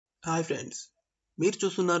Hi friends, మీరు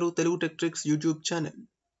చూస్తున్నారు Telugu టెక్ట్రిక్స్ YouTube channel.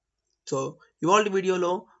 So ఇవాళ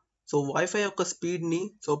వీడియోలో వైఫై యొక్క స్పీడ్ని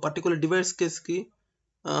పర్టికులర్ డివైస్కి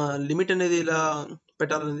లిమిట్ అనేది ఇలా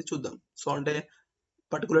పెట్టాలనేది చూద్దాం. అంటే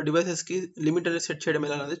పర్టికులర్ డివైసెస్కి లిమిట్ అనేది సెట్ చేయడం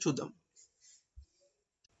ఎలా అనేది చూద్దాం.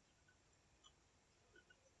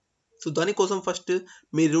 దానికోసం ఫస్ట్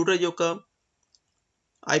మీ రూటర్ యొక్క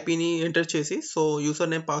ఐపీని ఎంటర్ చేసి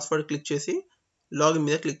యూజర్ నేమ్ పాస్వర్డ్ క్లిక్ చేసి లాగిన్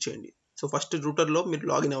మీద క్లిక్ చేయండి. ఫస్ట్ రూటర్లో మీరు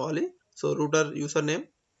లాగిన్ అవ్వాలి. రూటర్ యూజర్ నేమ్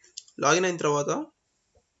లాగిన్ అయిన తర్వాత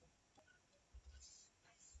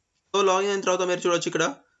లాగిన్ అయిన తర్వాత మీరు చూడొచ్చు ఇక్కడ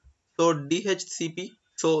డిహెచ్సిపి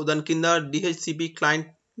దాని కింద డిహెచ్సిపి క్లయింట్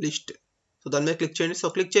లిస్ట్ దాని మీద క్లిక్ చేయండి.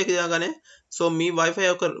 క్లిక్ చేయగానే మీ వైఫై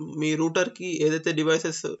యొక్క మీ రూటర్కి ఏదైతే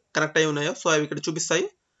డివైసెస్ కనెక్ట్ అయి ఉన్నాయో అవి ఇక్కడ చూపిస్తాయి.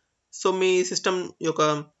 మీ సిస్టమ్ యొక్క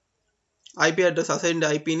ఐపీ అడ్రస్ అసైన్డ్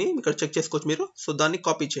ఐపీని ఇక్కడ చెక్ చేసుకోవచ్చు మీరు. దాన్ని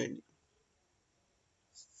కాపీ చేయండి.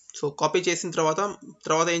 కాపీ చేసిన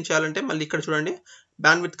తర్వాత ఏం చేయాలంటే మళ్ళీ ఇక్కడ చూడండి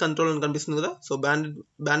బ్యాండ్ విడ్త్ కంట్రోల్ అని కనిపిస్తుంది కదా.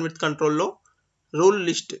 బ్యాండ్ విడ్త్ కంట్రోల్లో రూల్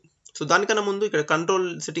లిస్ట్ దానికన్నా ముందు ఇక్కడ control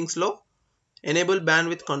సెట్టింగ్స్లో enable band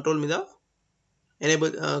with control మీద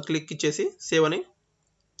క్లిక్ ఇచ్చేసి సేవ్ అని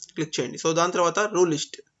క్లిక్ చేయండి. దాని తర్వాత రూల్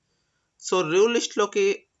లిస్ట్. రూల్ లిస్ట్లోకి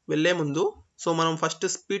వెళ్ళే ముందు మనం ఫస్ట్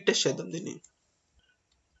స్పీడ్ టెస్ట్ చేద్దాం దీన్ని.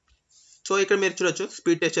 ఇక్కడ మీరు చూడొచ్చు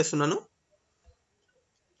స్పీడ్ టెస్ట్ చేస్తున్నాను.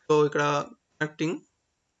 ఇక్కడ కనెక్టింగ్.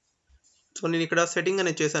 నేను ఇక్కడ సెట్టింగ్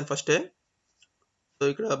అనేది చేశాను ఫస్టే.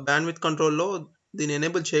 ఇక్కడ బ్యాండ్ విత్ కంట్రోల్లో దీన్ని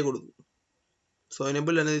ఎనేబుల్ చేయకూడదు.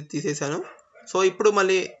 ఎనేబుల్ అనేది తీసేసాను. ఇప్పుడు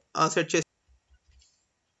మళ్ళీ సెట్ చేసి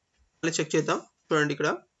మళ్ళీ చెక్ చేద్దాం. చూడండి ఇక్కడ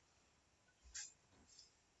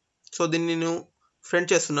దీన్ని నేను ఫ్రంట్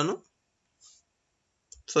చేస్తున్నాను.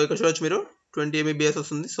 ఇక్కడ చూడొచ్చు మీరు 20 MBps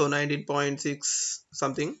వస్తుంది. 19.6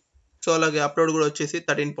 సంథింగ్. అలాగే అప్లోడ్ కూడా వచ్చేసి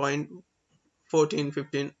 13.14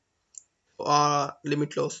 15 ఆ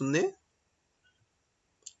లిమిట్లో వస్తుంది.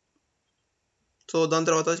 దాని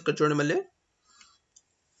తర్వాత ఇక్కడ చూడండి మళ్ళీ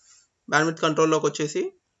బ్యాండ్ విడ్త్ కంట్రోల్లోకి వచ్చేసి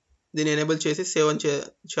దీన్ని ఎనేబుల్ చేసి సేవ్ అని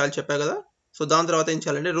చేయాలి చెప్పా కదా. దాని తర్వాత ఏం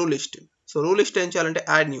చేయాలంటే రూల్ లిస్ట్. రూల్ లిస్ట్ ఏం చేయాలంటే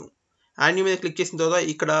యాడ్ న్యూ మీద క్లిక్ చేసిన తర్వాత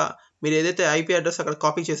ఇక్కడ మీరు ఏదైతే ఐపీ అడ్రస్ అక్కడ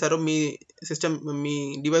కాపీ చేశారో మీ సిస్టమ్ మీ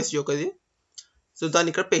డివైస్ యొక్కది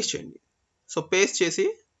దాన్ని ఇక్కడ పేస్ట్ చేయండి. పేస్ట్ చేసి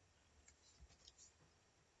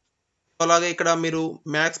అలాగే ఇక్కడ మీరు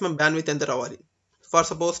మ్యాక్సిమం బ్యాండ్ విడ్త్ ఎంత రావాలి. ఫర్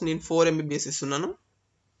సపోజ్ నేను 4 MBps ఇస్తున్నాను.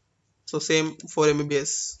 Same 4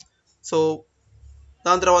 MBps.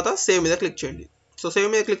 దాని తర్వాత సేవ్ మీద క్లిక్ చేయండి. సేవ్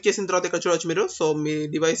మీద క్లిక్ చేసిన తర్వాత ఇక్కడ చూడవచ్చు మీరు మీ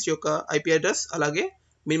డివైస్ యొక్క ఐపీ అడ్రస్ అలాగే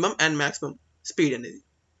మినిమం అండ్ మ్యాక్సిమం స్పీడ్ అనేది.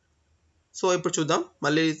 ఇప్పుడు చూద్దాం,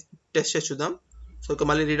 మళ్ళీ టెస్ట్ చేసి చూద్దాం. ఇక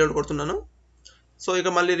మళ్ళీ రీలోడ్ కొడుతున్నాను. ఇక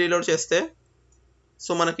మళ్ళీ రీలోడ్ చేస్తే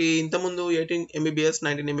మనకి ఇంతకుముందు 18 MBps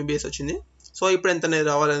 19 MBps వచ్చింది. ఇప్పుడు ఎంత అనేది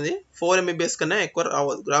రావాలనేది 4 MBps కన్నా ఎక్కువ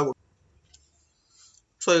రాకూడదు.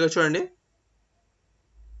 ఇక్కడ చూడండి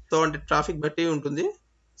అంటే ట్రాఫిక్ బట్టి ఉంటుంది.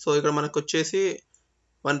 ఇక్కడ మనకు వచ్చేసి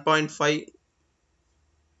 1.5.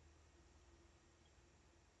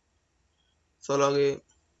 అలాగే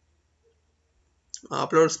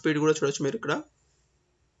అప్లోడ్ స్పీడ్ కూడా చూడొచ్చు మీరు ఇక్కడ.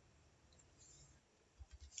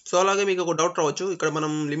 అలాగే మీకు ఒక డౌట్ రావచ్చు, ఇక్కడ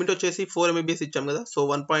మనం లిమిట్ వచ్చేసి 4 MBps ఇచ్చాం కదా.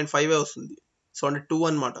 1.5 వస్తుంది. అంటే 2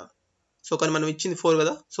 అనమాట. కానీ మనం ఇచ్చింది 4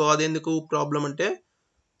 కదా. అదెందుకు ప్రాబ్లం అంటే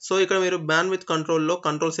ఇక్కడ మీరు బ్యాండ్ విత్ కంట్రోల్లో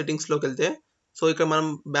కంట్రోల్ సెట్టింగ్స్లోకి వెళ్తే ఇక్కడ మనం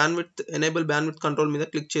ఎనేబుల్ బ్యాండ్ విత్ కంట్రోల్ మీద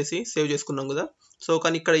క్లిక్ చేసి సేవ్ చేసుకున్నాం కదా.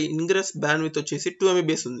 కానీ ఇక్కడ ఇంగ్రెస్ బ్యాండ్ విత్ వచ్చేసి 2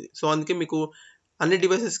 MBps ఉంది. అందుకే మీకు అన్ని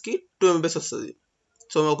డివైసెస్కి 2 MBps వస్తుంది.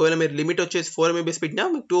 ఒకవేళ మీరు లిమిట్ వచ్చేసి 4 MBps పెట్టినా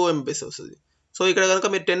మీకు 2 MBps వస్తుంది. ఇక్కడ కనుక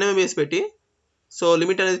మీరు 10 MBps పెట్టి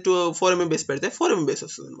లిమిట్ అనేది 4 MBps పెడితే 4 MBps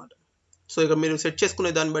వస్తుంది అనమాట. ఇక్కడ మీరు సెట్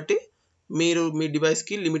చేసుకునే దాన్ని బట్టి మీరు మీ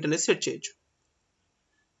డివైస్కి లిమిట్ అనేది సెట్ చేయొచ్చు.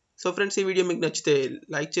 ఫ్రెండ్స్, ఈ వీడియో మీకు నచ్చితే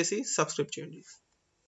లైక్ చేసి సబ్స్క్రైబ్ చేయండి.